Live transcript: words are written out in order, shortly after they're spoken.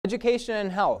Education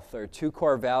and health are two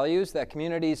core values that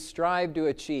communities strive to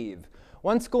achieve.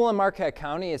 One school in Marquette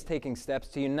County is taking steps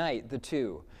to unite the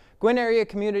two. Gwinn Area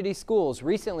Community Schools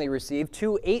recently received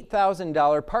two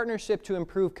 $8,000 Partnership to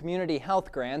Improve Community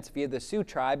Health grants via the Sioux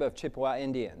Tribe of Chippewa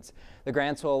Indians. The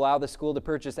grants will allow the school to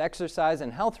purchase exercise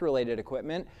and health-related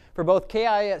equipment for both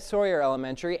K.I. Sawyer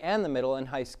Elementary and the middle and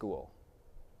high school.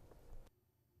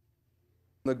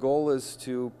 The goal is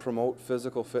to promote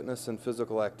physical fitness and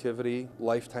physical activity,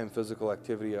 lifetime physical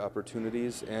activity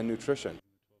opportunities, and nutrition.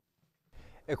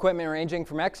 Equipment ranging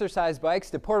from exercise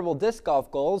bikes to portable disc golf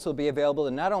goals will be available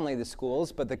to not only the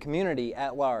schools, but the community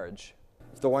at large.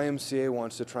 If the YMCA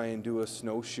wants to try and do a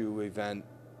snowshoe event,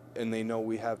 and they know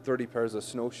we have 30 pairs of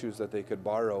snowshoes that they could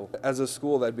borrow, as a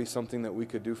school, that'd be something that we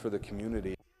could do for the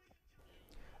community.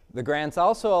 The grants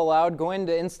also allowed Gwinn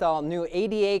to install new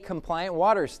ADA-compliant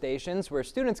water stations where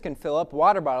students can fill up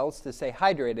water bottles to stay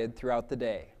hydrated throughout the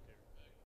day.